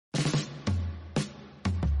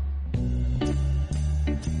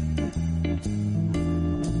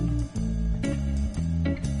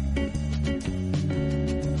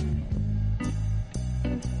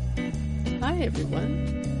Hi,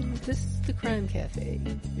 everyone. This is The Crime Cafe,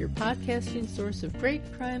 your podcasting source of great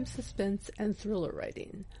crime, suspense, and thriller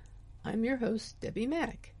writing. I'm your host, Debbie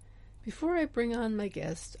Mack. Before I bring on my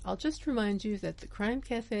guest, I'll just remind you that The Crime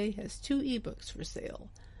Cafe has 2 ebooks for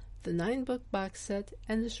sale, the 9-book box set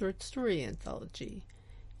and the short story anthology.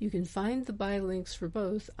 You can find the buy links for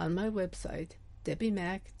both on my website,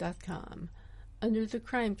 debbiemack.com, under the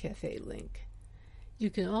Crime Cafe link.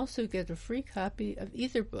 You can also get a free copy of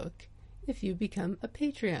either book if you become a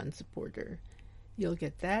Patreon supporter. You'll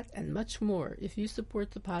get that and much more if you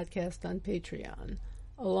support the podcast on Patreon,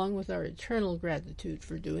 along with our eternal gratitude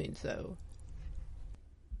for doing so.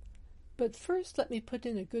 But first, let me put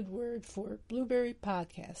in a good word for Blueberry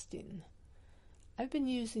Podcasting. I've been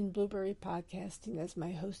using Blueberry Podcasting as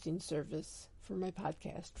my hosting service for my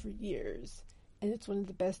podcast for years, and it's one of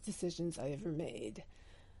the best decisions I ever made.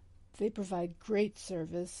 They provide great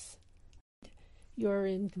service. You're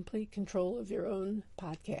in complete control of your own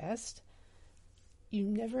podcast. You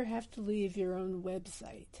never have to leave your own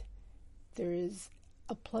website. There is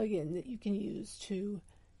a plugin that you can use to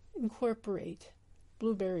incorporate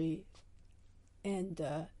Blueberry and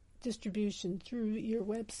distribution through your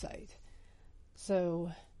website.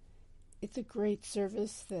 So it's a great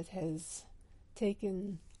service that has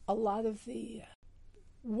taken a lot of the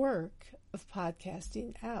work of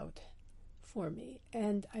podcasting out for me,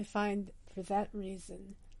 and I find for that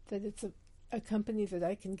reason that it's a company that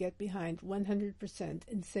I can get behind 100%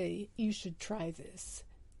 and say, you should try this.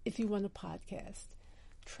 If you want a podcast,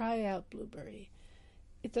 try out Blueberry.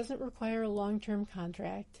 It doesn't require a long-term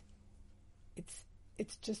contract.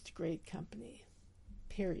 It's just a great company,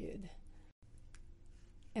 period.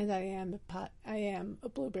 And I am a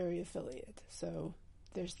Blueberry affiliate, so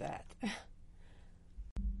there's that.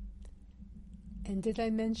 And did I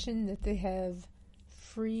mention that they have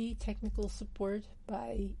free technical support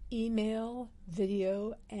by email,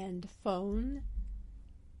 video, and phone?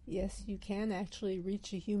 Yes, you can actually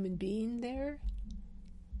reach a human being there.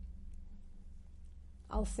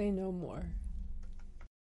 I'll say no more.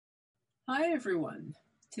 Hi, everyone.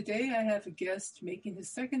 Today I have a guest making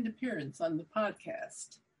his second appearance on the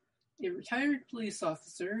podcast. A retired police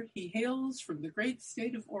officer, he hails from the great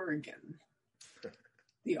state of Oregon.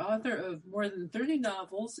 The author of more than 30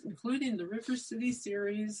 novels, including the River City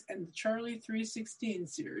series and the Charlie 316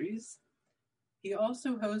 series. He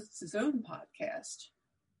also hosts his own podcast,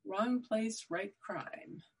 Wrong Place, Right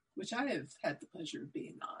Crime, which I have had the pleasure of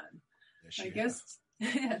being on. My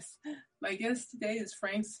guest today is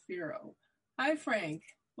Frank Zafiro. Hi, Frank.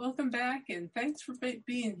 Welcome back, and thanks for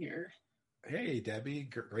being here. Hey, Debbie.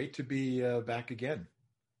 Great to be back again.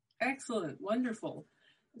 Excellent. Wonderful.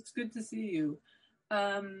 It's good to see you.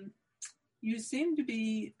 You seem to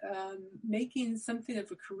be making something of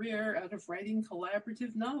a career out of writing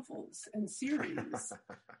collaborative novels and series.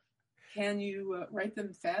 Can you write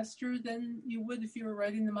them faster than you would if you were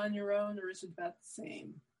writing them on your own, or is it about the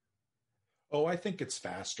same? Oh, I think it's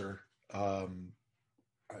faster for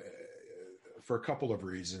a couple of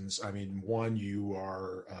reasons. I mean, one, you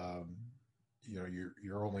are,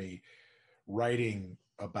 you're only writing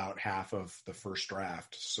about half of the first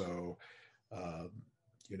draft, so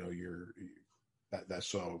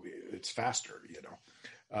so it's faster,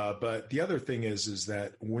 but the other thing is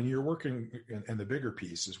that when you're working, and the bigger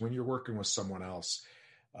piece is when you're working with someone else,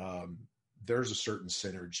 there's a certain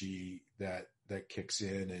synergy that kicks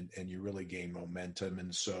in and you really gain momentum.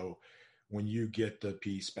 And so when you get the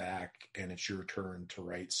piece back and it's your turn to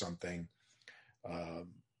write something,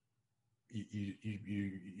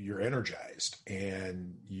 you're energized,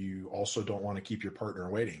 and you also don't want to keep your partner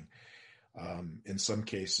waiting. In some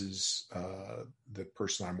cases, the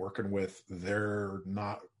person I'm working with, they're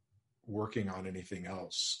not working on anything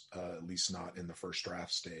else, at least not in the first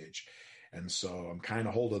draft stage. And so I'm kind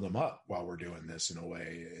of holding them up while we're doing this, in a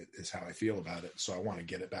way, is how I feel about it. So I want to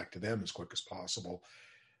get it back to them as quick as possible.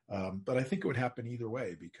 But I think it would happen either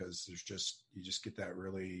way, because you just get that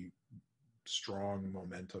really strong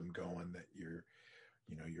momentum going that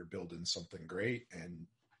you're building something great, and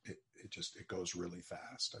it goes really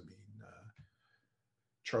fast. I mean,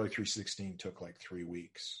 Charlie 316 took like 3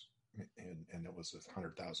 weeks, and it was a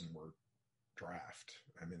 100,000 word draft.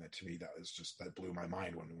 I mean, to me, that blew my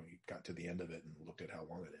mind when we got to the end of it and looked at how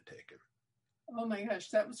long it had taken. Oh my gosh,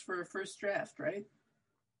 that was for a first draft, right?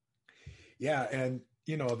 Yeah, and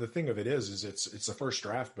the thing of it is it's a first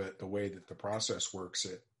draft, but the way that the process works,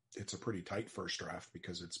 it's a pretty tight first draft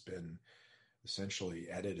because it's been essentially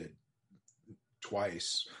edited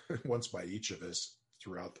twice, once by each of us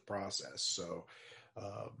throughout the process. So,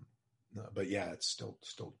 but yeah, it's still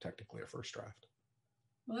technically a first draft.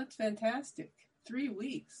 Well, that's fantastic. 3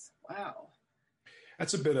 weeks. Wow.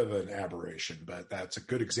 That's a bit of an aberration, but that's a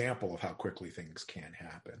good example of how quickly things can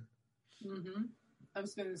happen. Mm-hmm. I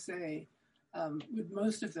was going to say, would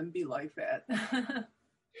most of them be like that?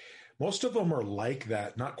 Most of them are like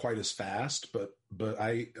that, not quite as fast, but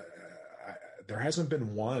there hasn't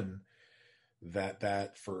been one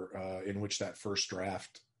that for in which that first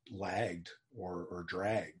draft lagged or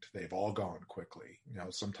dragged. They've all gone quickly.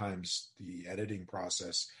 Sometimes the editing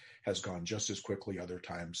process has gone just as quickly. Other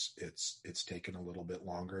times it's taken a little bit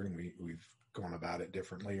longer, and we've gone about it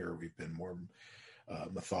differently, or we've been more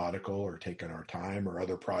methodical, or taken our time, or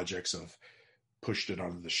other projects have pushed it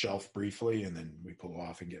onto the shelf briefly, and then we pull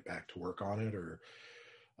off and get back to work on it, or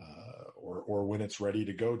when it's ready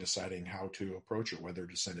to go, deciding how to approach it, whether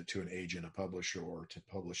to send it to an agent, a publisher, or to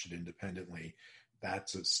publish it independently.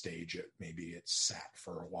 That's a stage that maybe it's sat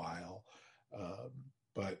for a while.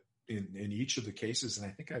 But in each of the cases, and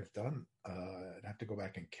I think I've done, I'd have to go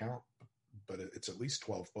back and count, but it's at least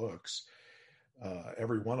 12 books.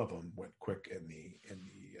 Every one of them went quick in the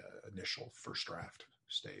initial first draft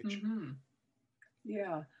stage. Mm-hmm.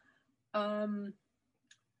 Yeah. I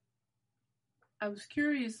was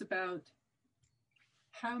curious about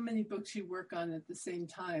how many books you work on at the same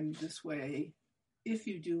time this way, if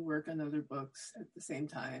you do work on other books at the same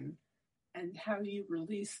time, and how you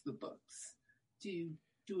release the books. Do you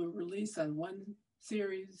do a release on one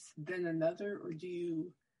series, then another, or do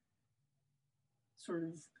you sort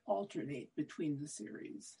of alternate between the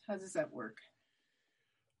series? How does that work?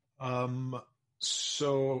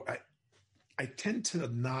 So I tend to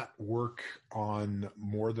not work on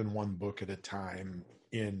more than one book at a time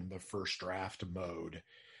in the first draft mode.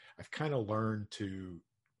 I've kind of learned to,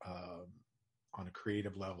 on a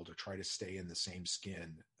creative level, to try to stay in the same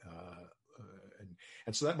skin.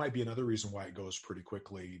 And so that might be another reason why it goes pretty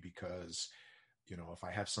quickly, because, if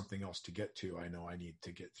I have something else to get to, I know I need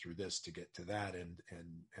to get through this to get to that. And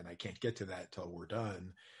I can't get to that till we're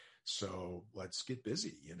done. So let's get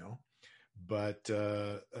busy, But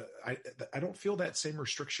I don't feel that same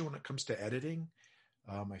restriction when it comes to editing.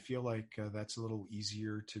 I feel like that's a little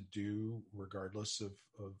easier to do regardless of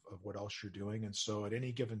what else you're doing. And so at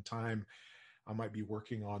any given time, I might be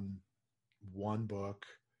working on one book,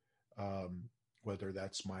 whether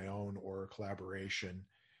that's my own or a collaboration,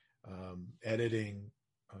 editing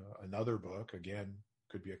another book. Again,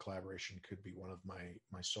 could be a collaboration, could be one of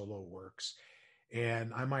my solo works.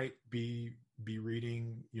 And I might be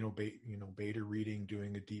reading, beta reading,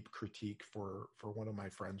 doing a deep critique for one of my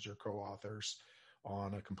friends or co-authors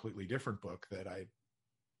on a completely different book that I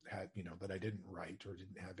had, that I didn't write or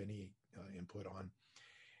didn't have any input on.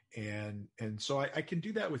 And so I can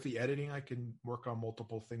do that with the editing. I can work on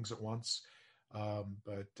multiple things at once,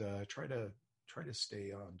 but try to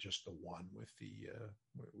stay on just the one with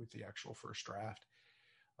the actual first draft.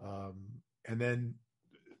 And then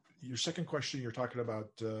your second question, you're talking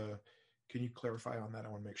about, can you clarify on that? I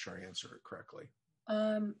want to make sure I answer it correctly.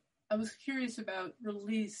 I was curious about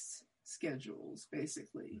release schedules,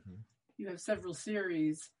 basically. Mm-hmm. You have several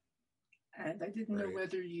series, and I didn't know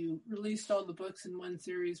whether you released all the books in one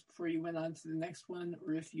series before you went on to the next one,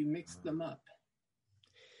 or if you mixed them up.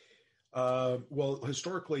 Well,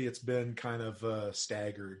 historically, it's been kind of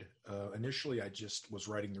staggered. Initially, I just was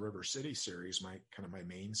writing the River City series, my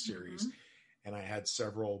main series, mm-hmm. and I had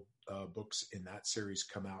several books in that series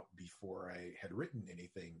come out before I had written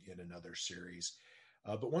anything in another series.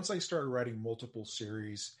 But once I started writing multiple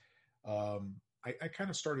series, I kind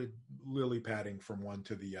of started lily padding from one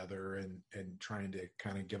to the other and trying to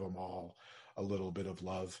kind of give them all a little bit of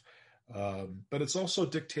love. But it's also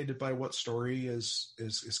dictated by what story has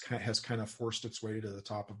kind of forced its way to the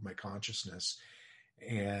top of my consciousness.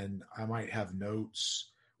 And I might have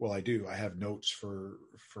notes. Well, I do. I have notes for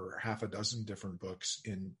half a dozen different books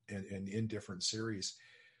in different series,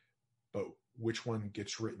 but which one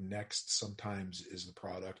gets written next sometimes is the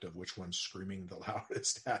product of which one's screaming the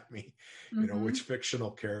loudest at me. Mm-hmm. Which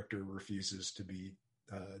fictional character refuses to be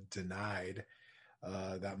denied.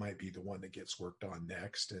 That might be the one that gets worked on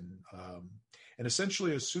next. And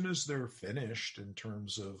essentially, as soon as they're finished in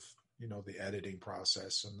terms of, the editing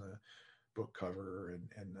process and the book cover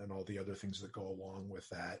and all the other things that go along with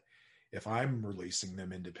that, if I'm releasing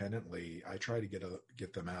them independently, I try to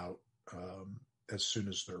get them out as soon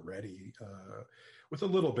as they're ready, with a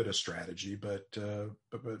little bit of strategy. But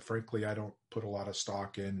frankly, I don't put a lot of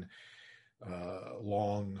stock in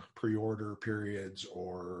long pre-order periods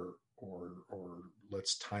or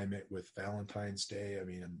let's time it with Valentine's Day. I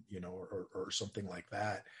mean, or something like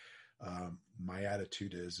that. My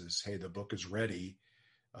attitude is, hey, the book is ready.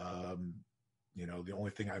 The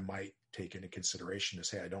only thing I might take into consideration is,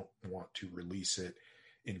 hey, I don't want to release it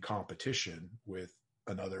in competition with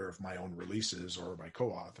another of my own releases or my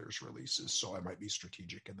co-authors' releases. So I might be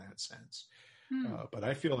strategic in that sense. But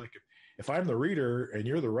I feel like if I'm the reader and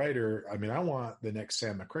you're the writer, I mean, I want the next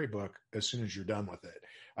Sam McRae book as soon as you're done with it.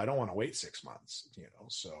 I don't want to wait 6 months,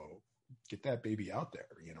 so get that baby out there,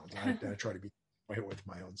 I try to be right with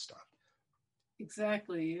my own stuff.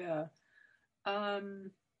 Exactly. Yeah.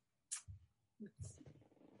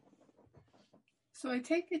 So I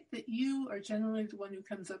take it that you are generally the one who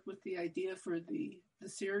comes up with the idea for the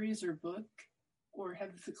series or book, or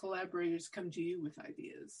have the collaborators come to you with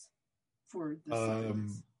ideas for the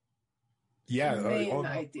series? Yeah. The main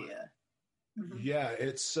idea. Mm-hmm. Yeah,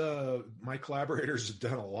 it's my collaborators have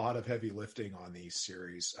done a lot of heavy lifting on these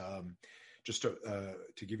series. Just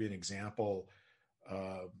to give you an example,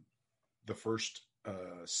 the first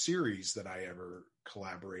series that I ever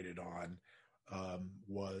collaborated on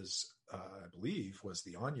was, I believe, was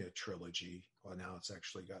the Anya trilogy. Well, now it's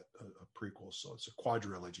actually got a prequel, so it's a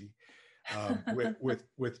quadrilogy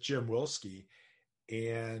with Jim Wilsky,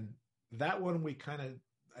 and that one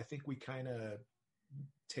I think we kind of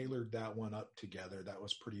tailored that one up together. That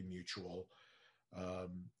was pretty mutual.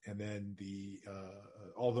 And then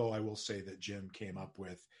although I will say that Jim came up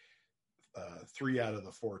with 3 out of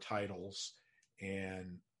the 4 titles,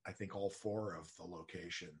 and I think all 4 of the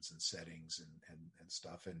locations and settings and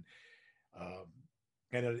stuff. And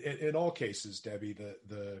in all cases, Debbie,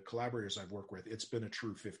 the collaborators I've worked with, it's been a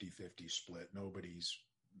true 50-50 split. Nobody's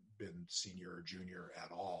been senior or junior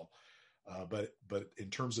at all. But in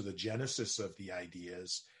terms of the genesis of the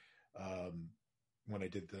ideas, when I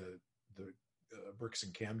did the Bricks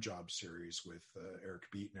and Cam Job series with Eric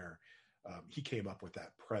Beetner, he came up with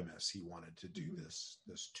that premise. He wanted to do this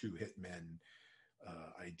 2 hitmen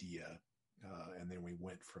idea, and then we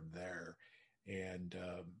went from there. And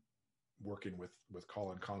working with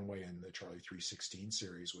Colin Conway in the Charlie 316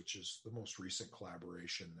 series, which is the most recent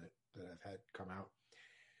collaboration that I've had come out.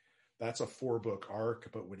 That's a 4-book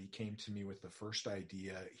arc, but when he came to me with the first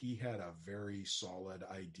idea, he had a very solid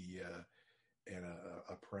idea and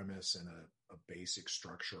a premise and a basic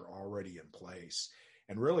structure already in place.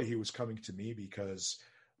 And really, he was coming to me because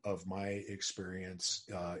of my experience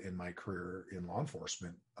in my career in law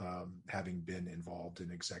enforcement, having been involved in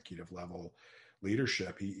executive level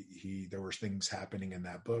leadership. There were things happening in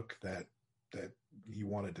that book that he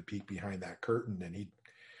wanted to peek behind that curtain, and he'd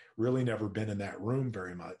really never been in that room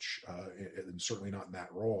very much, and certainly not in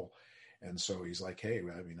that role. And so he's like, hey,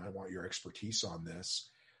 I mean, I want your expertise on this.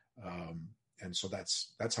 And so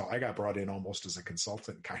that's how I got brought in, almost as a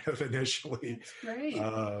consultant kind of initially. That's great.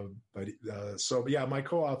 But my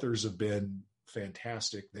co-authors have been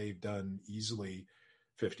fantastic. They've done easily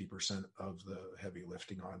 50% of the heavy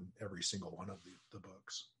lifting on every single one of the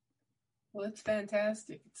books. Well, it's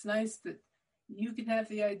fantastic. It's nice that you can have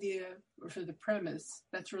the idea or for the premise.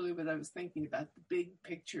 That's really what I was thinking about, the big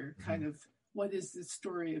picture, kind of what is this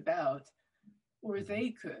story about? Or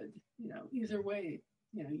they could, either way,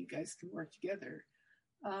 you guys can work together.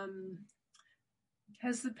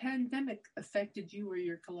 Has the pandemic affected you or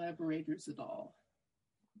your collaborators at all?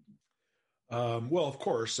 Well, of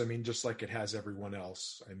course. I mean, just like it has everyone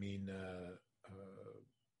else. I mean,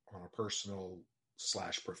 on a personal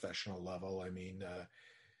 / professional level, I mean,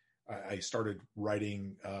 I started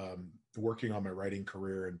writing, working on my writing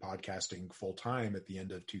career and podcasting full time at the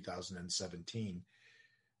end of 2017.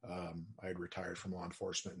 I had retired from law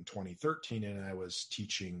enforcement in 2013, and I was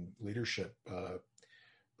teaching leadership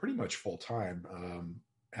pretty much full time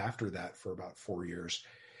after that for about 4 years.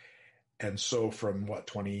 And so from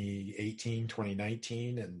 2018,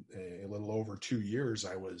 2019, and a little over 2 years,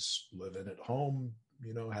 I was living at home,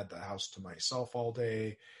 had the house to myself all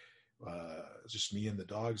day, just me and the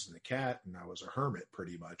dogs and the cat. And I was a hermit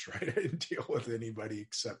pretty much, right? I didn't deal with anybody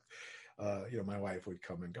except, my wife would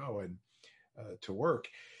come and go and to work.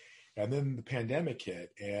 And then the pandemic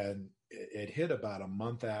hit, and it hit about a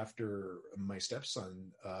month after my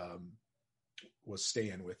stepson was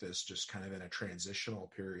staying with us, just kind of in a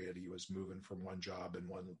transitional period. He was moving from one job in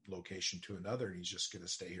one location to another, and he's just going to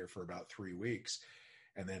stay here for about 3 weeks.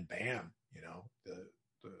 And then bam, the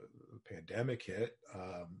pandemic hit,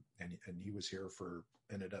 and he was here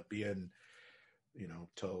ended up being,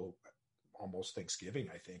 till almost Thanksgiving,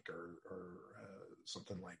 I think, or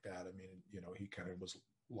something like that. I mean, he kind of was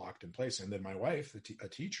locked in place. And then my wife, a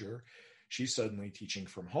teacher, she's suddenly teaching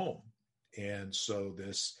from home. And so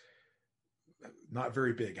this not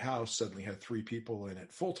very big house suddenly had 3 people in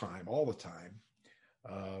it full time, all the time.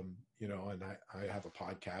 And I have a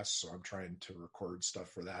podcast, so I'm trying to record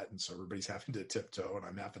stuff for that. And so everybody's having to tiptoe, and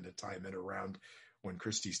I'm having to time it around when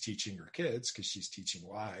Christy's teaching her kids, because she's teaching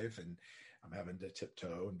live. And I'm having to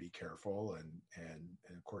tiptoe and be careful. And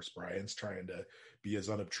of course, Brian's trying to be as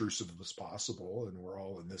unobtrusive as possible. And we're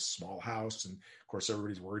all in this small house. And of course,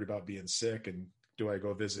 everybody's worried about being sick. And do I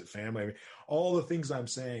go visit family? I mean, all the things I'm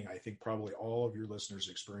saying, I think probably all of your listeners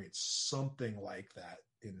experience something like that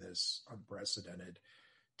in this unprecedented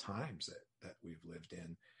times that we've lived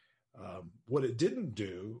in. What it didn't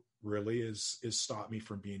do really is stop me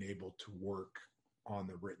from being able to work on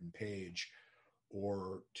the written page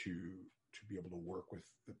or to be able to work with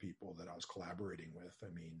the people that I was collaborating with. I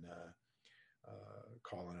mean,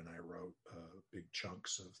 Colin and I wrote big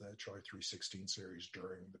chunks of the Troy 316 series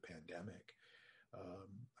during the pandemic.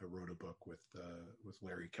 I wrote a book with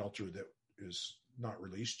Larry Kelter that is not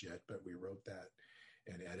released yet, but we wrote that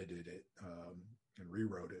and edited it and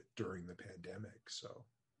rewrote it during the pandemic. So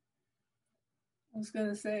I was going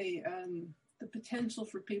to say, the potential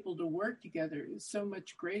for people to work together is so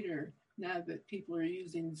much greater now that people are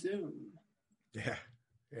using Zoom.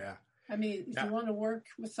 Yeah. I mean, if you want to work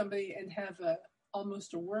with somebody and have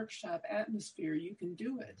almost a workshop atmosphere, you can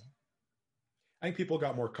do it. I think people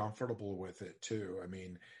got more comfortable with it too. I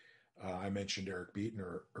mean, I mentioned Eric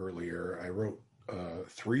Beatner earlier. I wrote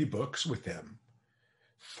 3 books with him,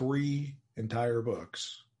 3 entire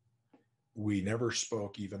books. We never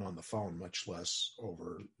spoke even on the phone, much less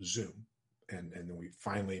over Zoom. And then we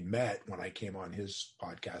finally met when I came on his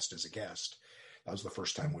podcast as a guest. That was the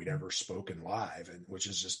first time we'd ever spoken live, and which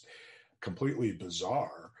is just completely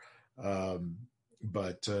bizarre.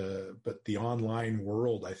 But the online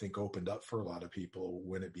world, I think, opened up for a lot of people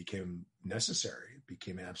when it became necessary. It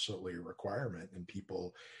became absolutely a requirement, and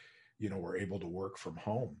people, were able to work from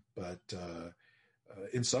home. But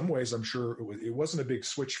in some ways, I'm sure it wasn't a big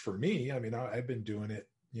switch for me. I mean, I've been doing it,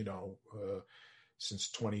 since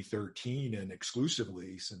 2013 and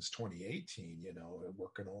exclusively since 2018,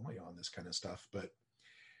 working only on this kind of stuff. But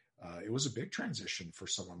it was a big transition for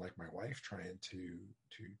someone like my wife trying to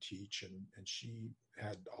teach, and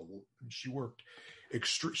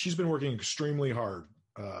she's been working extremely hard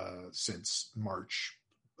since March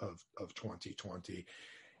of 2020.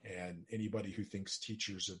 And anybody who thinks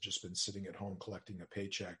teachers have just been sitting at home collecting a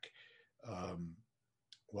paycheck,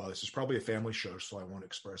 well, this is probably a family show, so I won't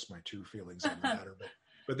express my true feelings on the matter,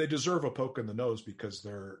 but they deserve a poke in the nose because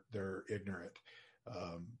they're ignorant.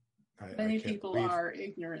 Many people are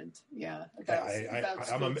ignorant. Yeah.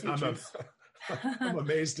 I'm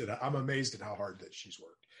amazed at how hard that she's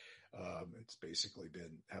worked. It's basically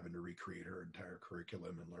been having to recreate her entire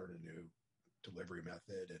curriculum and learn a new delivery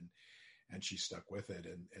method, and she stuck with it.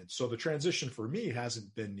 And so the transition for me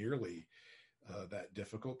hasn't been nearly that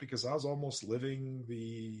difficult because I was almost living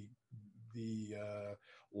the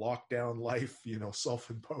lockdown life,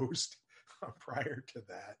 self-imposed prior to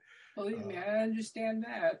that. Believe me, I understand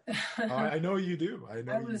that. I know you do.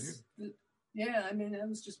 Yeah, I mean, I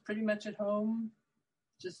was just pretty much at home,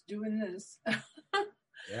 just doing this.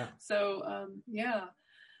 Yeah. So,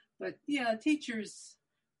 but yeah, teachers,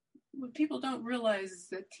 what people don't realize is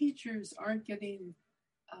that teachers aren't getting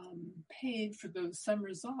paid for those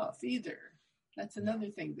summers off either. That's another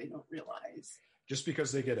thing they don't realize. Just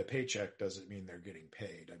because they get a paycheck doesn't mean they're getting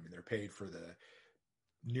paid. I mean, they're paid for the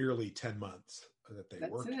nearly 10 months that they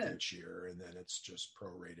worked each year, and then it's just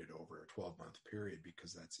prorated over a 12-month period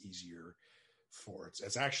because that's easier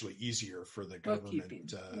it's actually easier for the government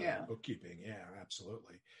bookkeeping. Yeah,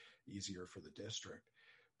 absolutely. Easier for the district.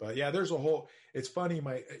 But yeah, it's funny.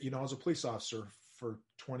 I was a police officer for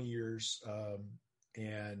 20 years.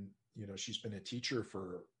 And, she's been a teacher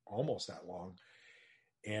for almost that long.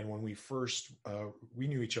 And when we first, we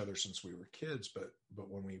knew each other since we were kids, but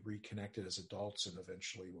when we reconnected as adults and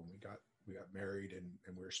eventually when we got married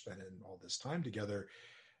and we were spending all this time together,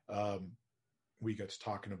 we got to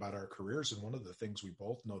talking about our careers. And one of the things we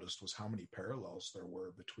both noticed was how many parallels there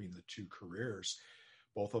were between the two careers,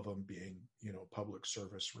 both of them being, public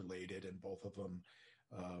service related, and both of them,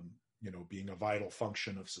 being a vital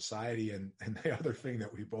function of society. And the other thing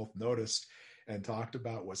that we both noticed and talked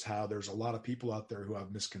about was how there's a lot of people out there who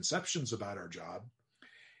have misconceptions about our job,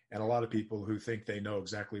 and a lot of people who think they know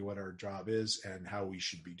exactly what our job is and how we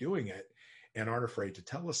should be doing it and aren't afraid to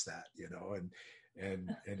tell us that,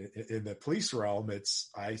 and in the police realm, it's,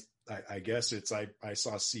 I guess it's, I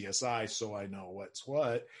saw CSI, so I know what's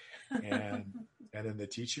what. And in the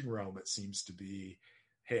teaching realm, it seems to be,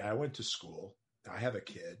 hey, I went to school, I have a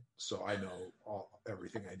kid, so I know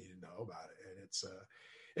everything I need to know about it. And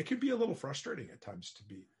it can be a little frustrating at times,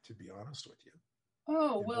 to be honest with you.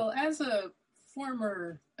 Oh, well, as a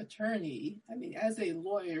former attorney, I mean, as a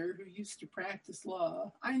lawyer who used to practice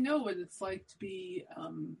law, I know what it's like to be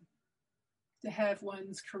to have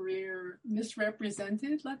one's career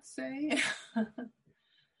misrepresented, let's say,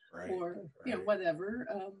 Right. or whatever.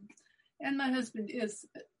 And my husband is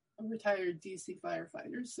a retired DC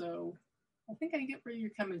firefighter, so I think I get where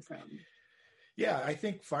you're coming from. Yeah, I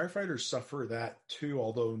think firefighters suffer that too,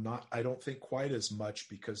 although I don't think quite as much,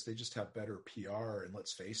 because they just have better PR. And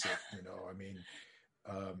let's face it,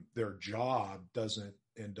 their job doesn't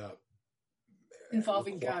end up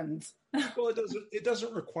involving guns. Well, it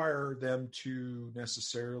doesn't require them to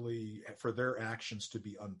necessarily, for their actions to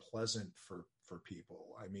be unpleasant for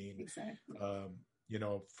people. I mean, exactly.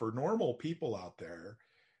 For normal people out there,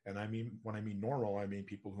 and when I mean normal, I mean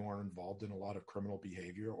people who aren't involved in a lot of criminal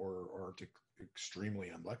behavior or are extremely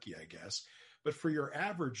unlucky, I guess. But for your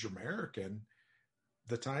average American,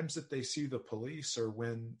 the times that they see the police are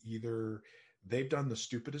when either they've done the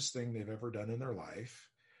stupidest thing they've ever done in their life,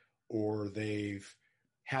 or they've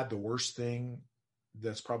had the worst thing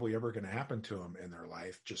that's probably ever going to happen to them in their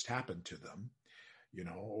life just happened to them,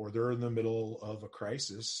 or they're in the middle of a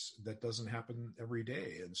crisis that doesn't happen every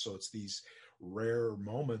day. And so it's these rare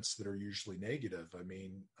moments that are usually negative.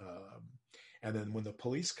 And then when the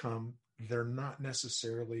police come, they're not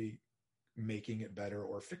necessarily making it better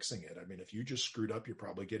or fixing it. I mean, if you just screwed up, you're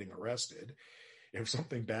probably getting arrested. If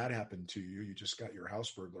something bad happened to you, you just got your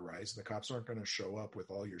house burglarized, the cops aren't going to show up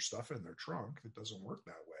with all your stuff in their trunk. It doesn't work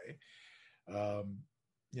that way.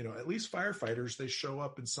 At least firefighters, they show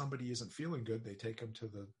up and somebody isn't feeling good, they take them to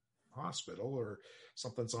the hospital, or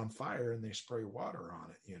something's on fire and they spray water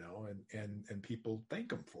on it, and people thank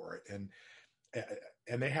them for it.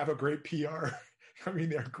 And they have a great PR. I mean,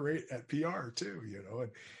 they're great at PR too,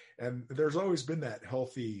 and there's always been that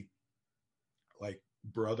healthy, like,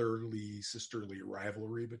 brotherly, sisterly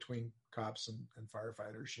rivalry between cops and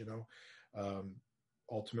firefighters.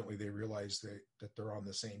 Ultimately they realize that they're on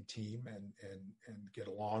the same team and get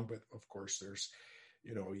along. But of course there's,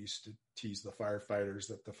 we used to tease the firefighters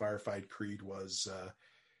that the firefight creed was,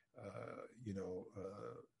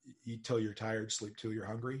 eat till you're tired, sleep till you're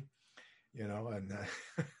hungry, and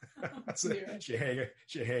so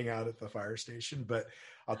you hang out at the fire station. But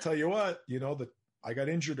I'll tell you what, I got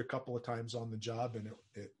injured a couple of times on the job, and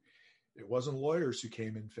it wasn't lawyers who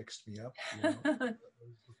came and fixed me up.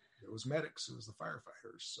 It was medics. It was the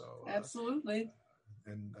firefighters. So absolutely.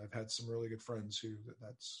 And I've had some really good friends who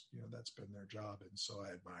that's been their job, and so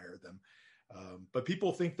I admire them. But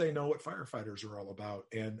people think they know what firefighters are all about,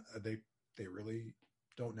 and they really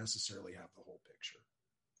don't necessarily have the whole picture.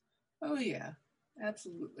 Oh yeah,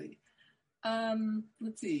 absolutely.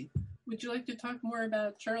 Let's see. Would you like to talk more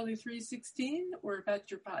about Charlie 316 or about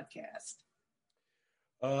your podcast?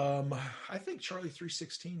 I think Charlie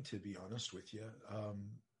 316, to be honest with you.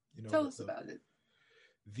 Tell us about it.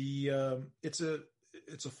 It's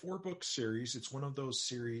a 4-book series. It's one of those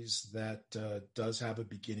series that does have a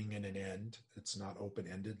beginning and an end. It's not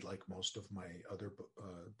open-ended like most of my other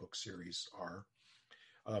book series are.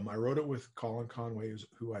 I wrote it with Colin Conway,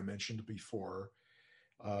 who I mentioned before,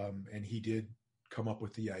 and he did come up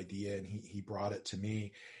with the idea, and he brought it to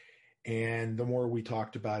me. And the more we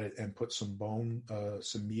talked about it and put some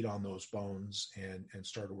meat on those bones and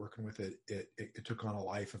started working with it, it took on a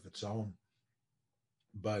life of its own.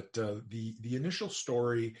 But the initial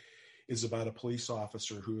story is about a police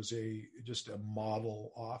officer who is just a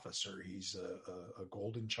model officer. He's a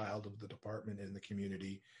golden child of the department in the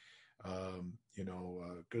community.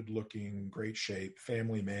 Good looking, great shape,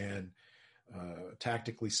 family man,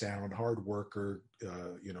 tactically sound, hard worker,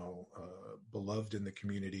 beloved in the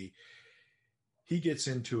community. He gets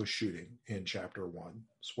into a shooting in chapter 1,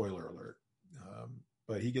 spoiler alert.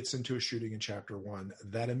 But he gets into a shooting in chapter 1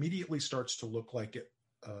 that immediately starts to look like it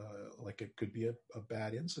could be a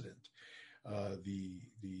bad incident. The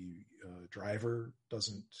driver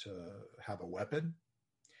doesn't have a weapon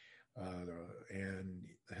and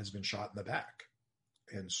has been shot in the back.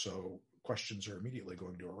 And so questions are immediately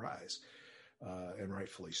going to arise, and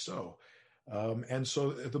rightfully so. And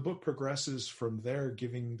so the book progresses from there,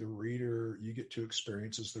 giving the reader, you get to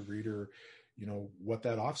experience as the reader, what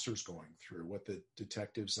that officer's going through, what the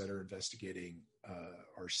detectives that are investigating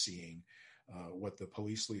are seeing, what the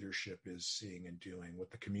police leadership is seeing and doing,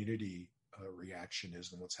 what the community reaction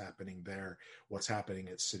is, and what's happening there, what's happening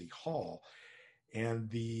at City Hall. And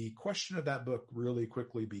the question of that book really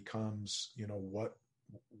quickly becomes, what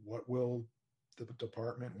will the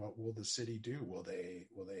department, what will the city do? Will they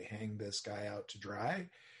hang this guy out to dry,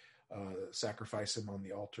 sacrifice him on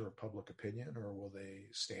the altar of public opinion, or will they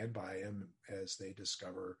stand by him as they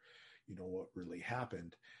discover, what really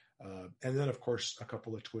happened? And then, of course, a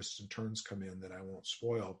couple of twists and turns come in that I won't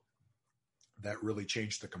spoil, that really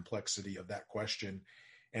changed the complexity of that question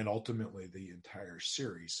and ultimately the entire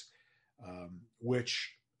series,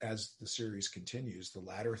 which, as the series continues, the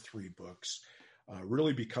latter three books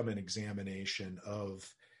really become an examination of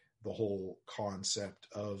the whole concept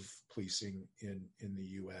of policing in the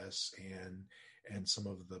U.S. and some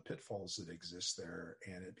of the pitfalls that exist there.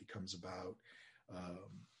 And it becomes about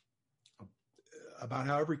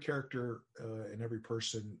how every character and every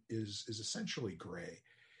person is essentially gray.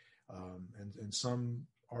 And some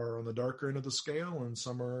are on the darker end of the scale and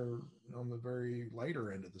some are on the very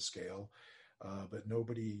lighter end of the scale. But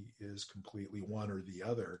nobody is completely one or the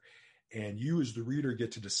other. And you as the reader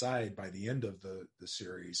get to decide by the end of the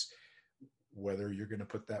series whether you're going to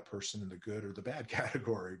put that person in the good or the bad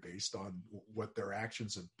category based on what their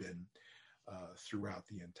actions have been throughout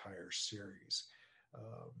the entire series.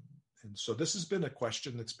 And so this has been a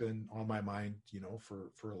question that's been on my mind,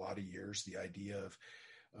 for a lot of years, the idea of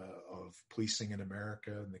policing in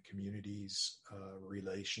America and the community's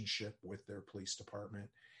relationship with their police department.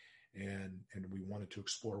 And we wanted to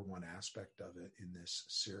explore one aspect of it in this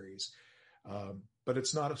series. But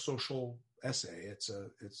it's not a social essay.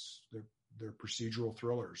 They're procedural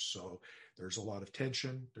thrillers. So there's a lot of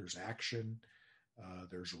tension, there's action,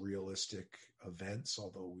 there's realistic events,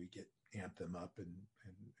 although we amp them up and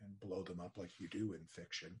blow them up like you do in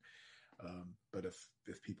fiction. But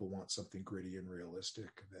if people want something gritty and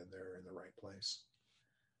realistic, then they're in the right place.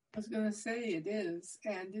 I was going to say it is,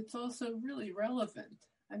 and it's also really relevant.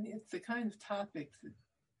 I mean, it's the kind of topic that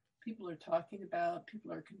people are talking about,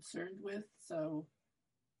 people are concerned with. So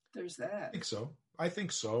there's that. I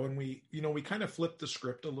think so. And we kind of flipped the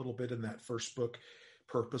script a little bit in that first book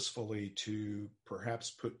purposefully to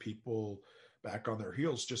perhaps put people back on their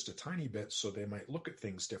heels just a tiny bit so they might look at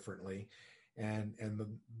things differently. And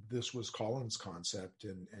this was Colin's concept.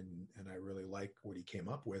 And I really like what he came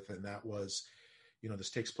up with. And that was, this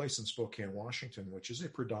takes place in Spokane, Washington, which is a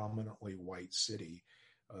predominantly white city.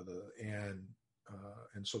 And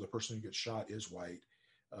so the person who gets shot is white.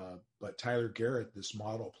 But Tyler Garrett, this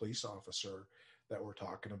model police officer that we're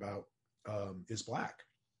talking about, is black.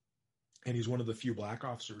 And he's one of the few black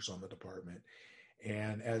officers on the department.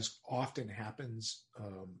 And as often happens,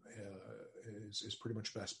 is pretty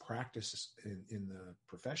much best practice in the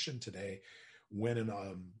profession today, when an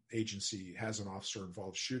agency has an officer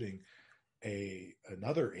involved shooting,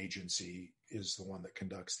 another agency is the one that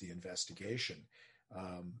conducts the investigation.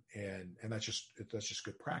 And that's just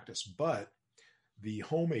good practice. But the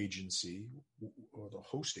home agency or the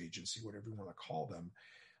host agency, whatever you want to call them,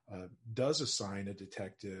 does assign a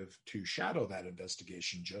detective to shadow that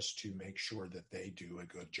investigation just to make sure that they do a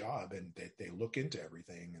good job and that they look into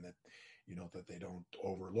everything and that, that they don't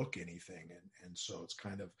overlook anything. And so it's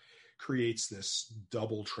kind of creates this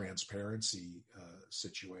double transparency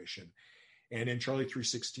situation. And in Charlie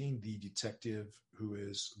 316, the detective who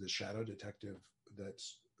is the shadow detective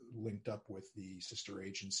that's linked up with the sister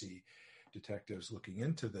agency detectives looking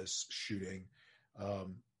into this shooting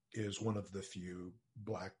is one of the few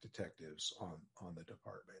black detectives on the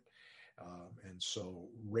department. And so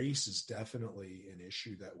race is definitely an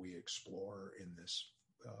issue that we explore in this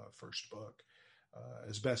first book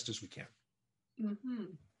as best as we can. Mm-hmm.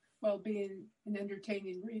 While being an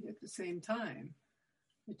entertaining read at the same time.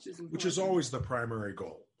 Which is always the primary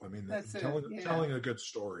goal. I mean, telling a good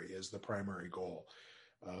story is the primary goal.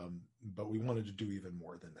 But we wanted to do even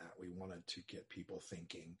more than that. We wanted to get people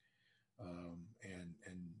thinking. And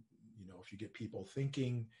if you get people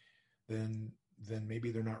thinking, then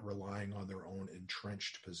maybe they're not relying on their own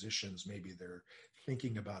entrenched positions. Maybe they're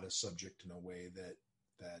thinking about a subject in a way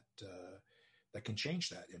that can change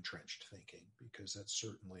that entrenched thinking, because that's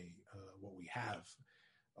certainly what we have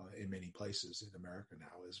in many places in America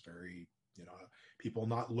now is very, people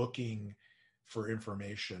not looking for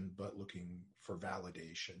information, but looking for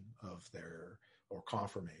validation of or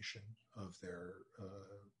confirmation of their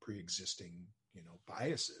pre-existing,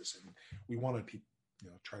 biases. And we want to,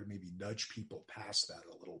 try to maybe nudge people past that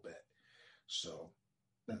a little bit. So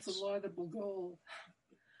that's a laudable goal.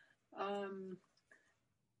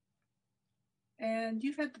 And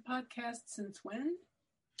you've had the podcast since when?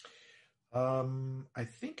 I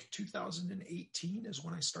think 2018 is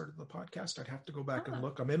when I started the podcast. I'd have to go back and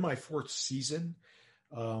look. I'm in my fourth season,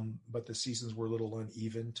 but the seasons were a little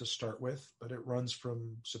uneven to start with, but it runs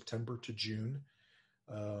from September to June.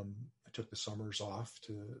 I took the summers off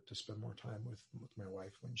to spend more time with my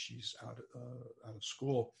wife when she's out of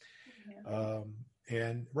school. Yeah.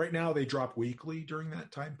 And right now they drop weekly during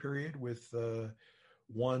that time period with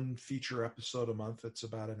one feature episode a month that's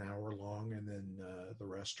about an hour long, and then the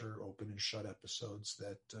rest are open and shut episodes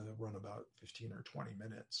that run about 15 or 20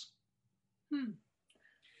 minutes.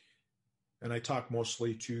 And I talk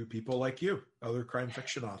mostly to people like you, other crime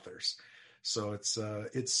fiction authors. So it's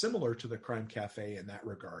similar to the Crime Cafe in that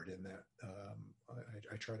regard, in that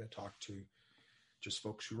I try to talk to just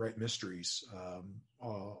folks who write mysteries.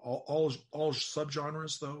 All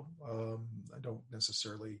subgenres, though. I don't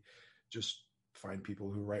necessarily just find people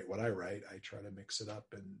who write what I write. I try to mix it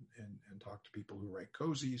up and talk to people who write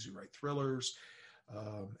cozies, who write thrillers,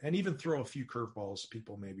 and even throw a few curveballs to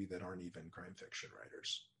people maybe that aren't even crime fiction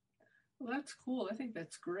writers. Well, that's cool. I think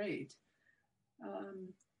that's great.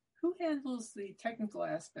 Who handles the technical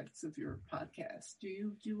aspects of your podcast? Do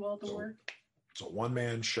you do all the work? It's a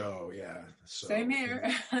one-man show, yeah. So, same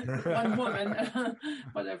here. One woman,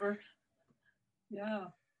 whatever. Yeah.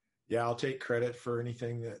 Yeah, I'll take credit for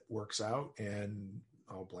anything that works out, and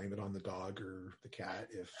I'll blame it on the dog or the cat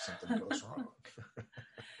if something goes wrong.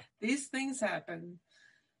 These things happen.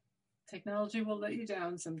 Technology will let you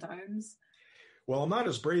down sometimes. Well, I'm not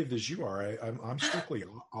as brave as you are. I'm strictly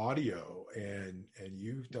audio, and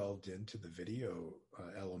you've delved into the video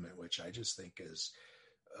element, which I just think is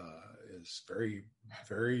very,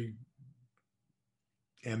 very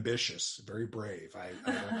ambitious, very brave.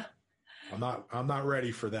 I'm not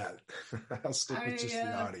ready for that. I'll stick with just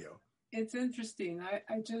the audio. It's interesting.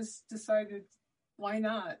 I just decided, why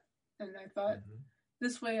not? And I thought,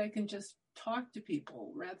 this way I can just talk to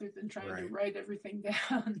people rather than trying to write everything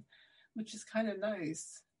down, which is kind of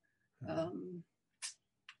nice.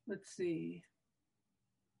 Let's see.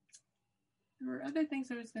 There were other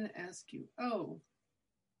things I was going to ask you. Oh,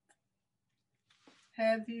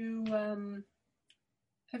 have you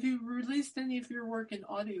released any of your work in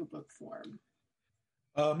audiobook form?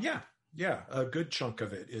 Yeah. A good chunk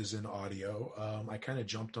of it is in audio. I kind of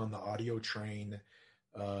jumped on the audio train,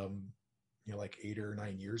 like 8 or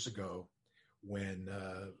 9 years ago, when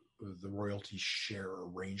the royalty share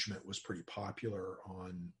arrangement was pretty popular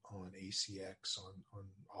on ACX, on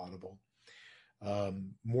Audible.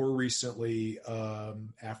 More recently,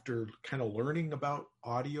 after kind of learning about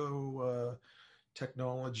audio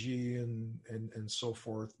technology and so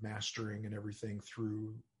forth, mastering and everything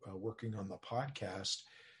through working on the podcast,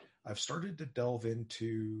 I've started to delve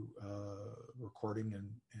into recording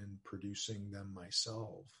and producing them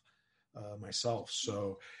myself.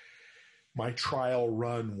 So my trial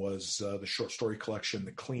run was the short story collection,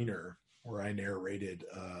 The Cleaner, where I narrated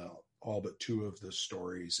all but 2 of the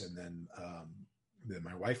stories, and then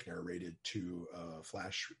my wife narrated 2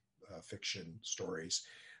 flash fiction stories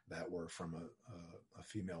that were from a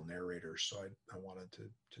female narrator. So I wanted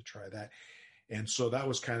to try that. And so that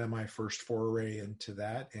was kind of my first foray into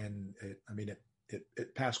that. And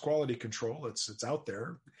it passed quality control. It's out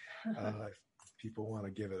there. If people want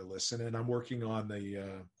to give it a listen. And I'm working on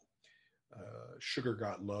the Sugar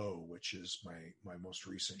Got Low, which is my most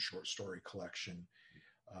recent short story collection.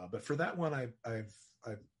 But for that one, I've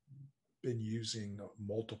been using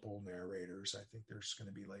multiple narrators. I think there's going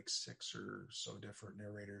to be like 6 or so different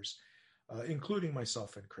narrators, including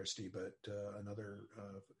myself and Christy, but another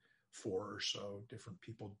 4 or so different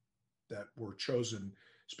people that were chosen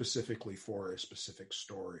specifically for a specific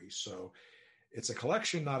story. So it's a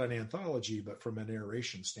collection, not an anthology, but from a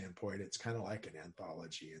narration standpoint, it's kind of like an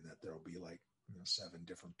anthology in that there'll be like 7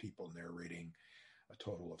 different people narrating a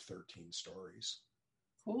total of 13 stories.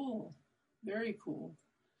 Cool. Very cool.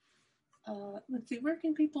 Let's see, where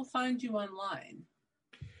can people find you online?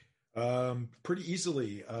 Pretty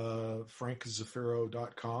easily,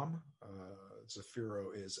 frankzafiro.com.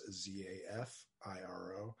 Zafiro is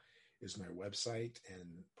Zafiro is my website,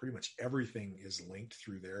 and pretty much everything is linked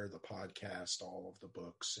through there. The podcast, all of the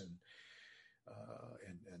books, and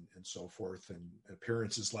so forth, and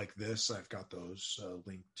appearances like this. I've got those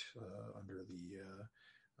linked under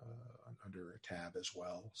a tab as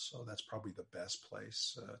well. So that's probably the best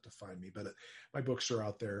place to find me. But my books are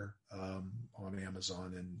out there on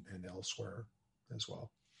Amazon and elsewhere as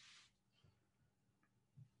well.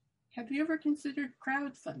 Have you ever considered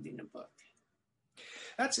crowdfunding a book?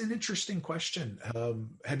 That's an interesting question.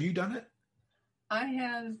 Have you done it? I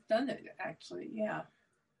have done it, actually, yeah.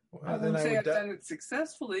 Well, I wouldn't say I've done it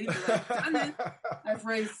successfully, but I've done it. I've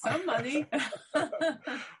raised some money.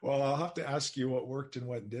 Well, I'll have to ask you what worked and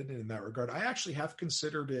what didn't in that regard. I actually have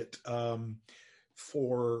considered it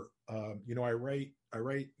for, I write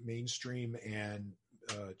mainstream and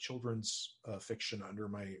children's fiction under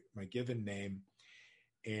my given name,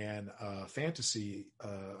 and fantasy.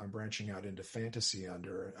 I'm branching out into fantasy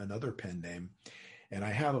under another pen name, and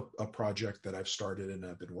I have a project that I've started and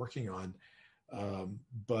I've been working on.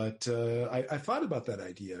 But I thought about that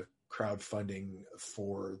idea, crowdfunding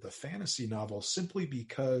for the fantasy novel, simply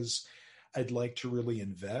because I'd like to really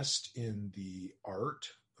invest in the art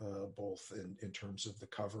both in terms of the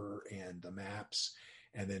cover and the maps,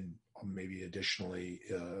 and then maybe additionally,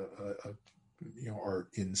 art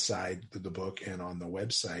inside the book and on the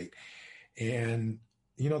website. And,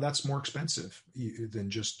 that's more expensive than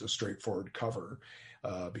just a straightforward cover,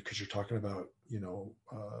 because you're talking about,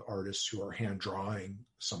 artists who are hand drawing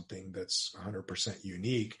something that's 100%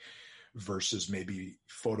 unique versus maybe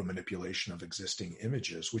photo manipulation of existing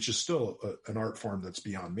images, which is still an art form that's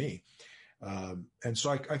beyond me. And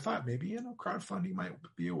so I thought maybe, crowdfunding might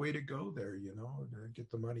be a way to go there, to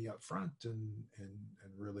get the money up front and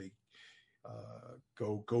really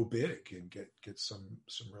go big and get some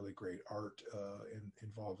really great art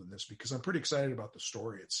involved in this, because I'm pretty excited about the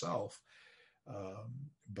story itself.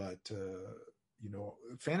 But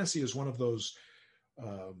fantasy is one of those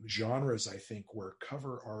genres, I think, where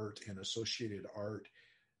cover art and associated art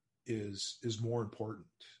is more important.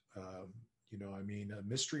 A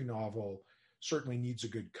mystery novel certainly needs a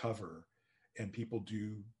good cover, and people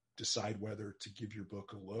do decide whether to give your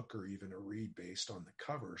book a look or even a read based on the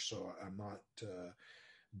cover. So I'm not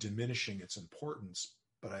diminishing its importance,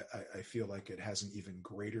 but I feel like it has an even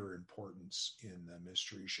greater importance in the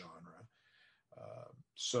mystery genre.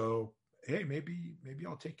 So, hey, maybe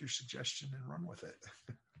I'll take your suggestion and run with it.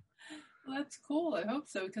 Well, that's cool. I hope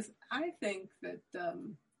so, because I think that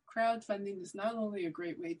crowdfunding is not only a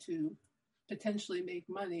great way to potentially make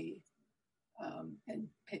money and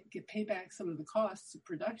pay back some of the costs of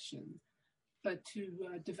production, but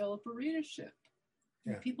to develop a readership.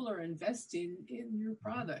 Yeah. People are investing in your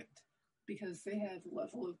product because they have a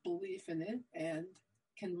level of belief in it and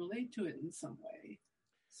can relate to it in some way.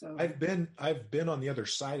 So I've been on the other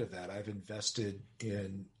side of that. I've invested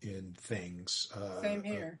in things. Same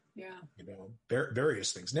here. Yeah.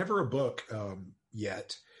 Various things. Never a book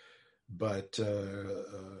yet, but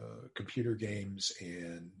computer games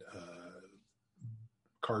and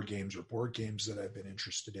card games or board games that I've been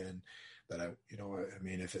interested in. That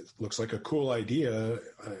if it looks like a cool idea,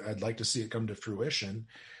 I'd like to see it come to fruition.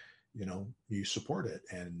 You support it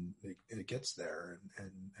and it gets there.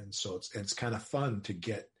 And so it's kind of fun to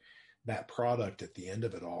get that product at the end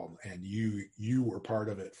of it all. And you were part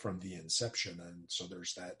of it from the inception. And so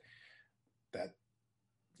there's that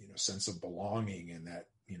sense of belonging and that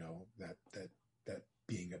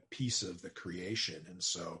being a piece of the creation. And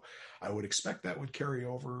so I would expect that would carry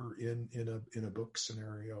over in a book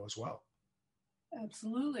scenario as well.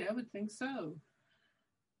 Absolutely. I would think so.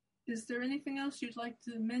 Is there anything else you'd like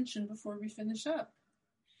to mention before we finish up?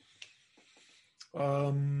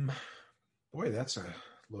 Boy, that's a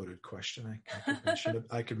loaded question.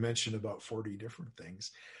 I could mention about 40 different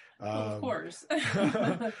things. Well, of course.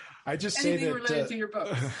 I just say that related to your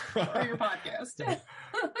books or your podcast.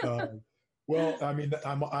 Well,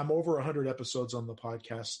 I'm over 100 episodes on the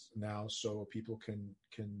podcast now, so people can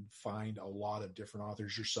find a lot of different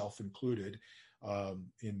authors, yourself included,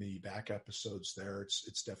 in the back episodes there.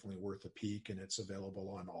 It's definitely worth a peek, and it's available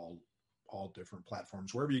on all different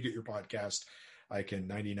platforms. Wherever you get your podcast, I can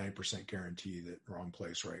 99% guarantee that Wrong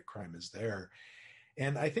Place, Right Crime is there.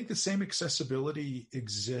 And I think the same accessibility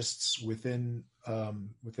exists within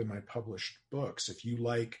my published books. If you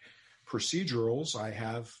like procedurals, I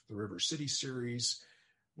have the River City series,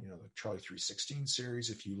 the Charlie 316 series.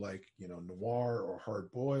 If you like, noir or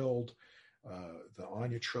hard boiled, the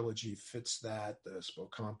Anya trilogy fits that. The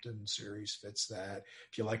Spokompton series fits that.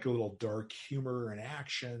 If you like a little dark humor and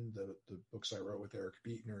action, the books I wrote with Eric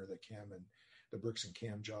Beetner, the Bricks and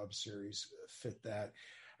Cam Job series fit that.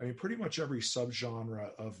 Pretty much every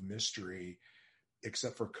subgenre of mystery,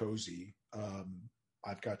 except for cozy,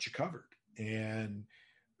 I've got you covered. And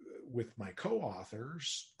with my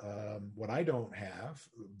co-authors, what I don't have,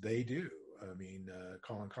 they do.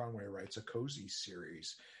 Colin Conway writes a cozy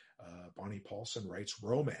series. Bonnie Paulson writes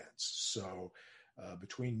romance. So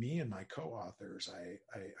between me and my co-authors,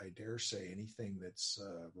 I dare say anything that's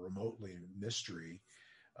remotely mystery.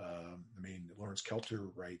 Lawrence Kelter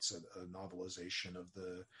writes a novelization of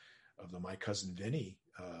the My Cousin Vinny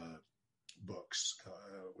books,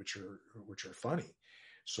 which are funny.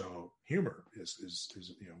 So humor is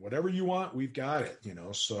whatever you want, we've got it.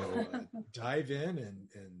 So dive in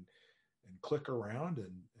and click around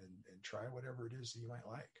and try whatever it is that you might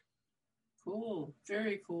like. Cool,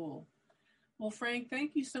 very cool. Well, Frank,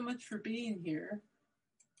 thank you so much for being here.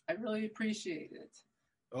 I really appreciate it.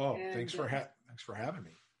 Oh, thanks for having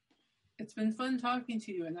me. It's been fun talking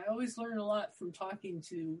to you, and I always learn a lot from talking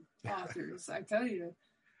to authors. I tell you,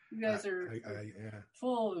 you guys are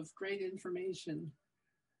full of great information.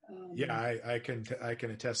 Yeah, I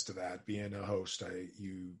can attest to that. Being a host,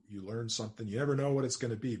 you learn something. You never know what it's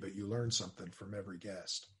going to be, but you learn something from every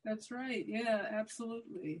guest. That's right. Yeah,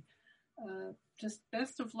 absolutely. Just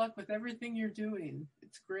best of luck with everything you're doing.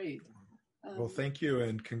 It's great. Well, thank you,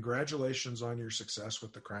 and congratulations on your success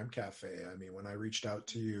with the Crime Cafe. I mean, when I reached out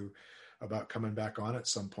to you about coming back on at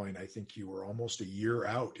some point, I think you were almost a year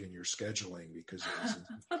out in your scheduling because it was in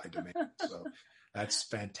high demand. So that's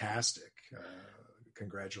fantastic.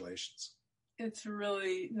 Congratulations. It's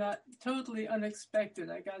really not totally unexpected.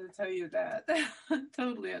 I got to tell you that.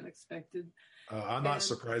 Totally unexpected. I'm not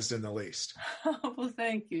surprised in the least. Well,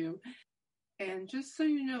 thank you. And just so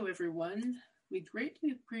you know, everyone, we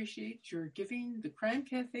greatly appreciate your giving the Crime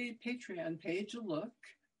Cafe Patreon page a look.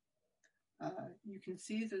 You can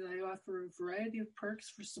see that I offer a variety of perks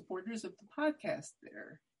for supporters of the podcast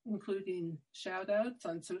there, including shout-outs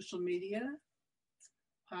on social media,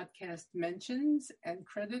 podcast mentions, and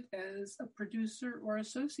credit as a producer or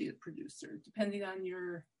associate producer, depending on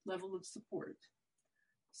your level of support.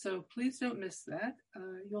 So please don't miss that.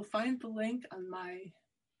 You'll find the link on my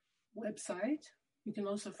website. You can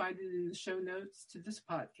also find it in the show notes to this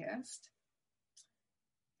podcast.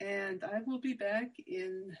 And I will be back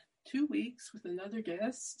in 2 weeks with another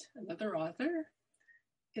guest, another author.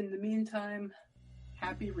 In the meantime,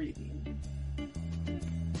 happy reading.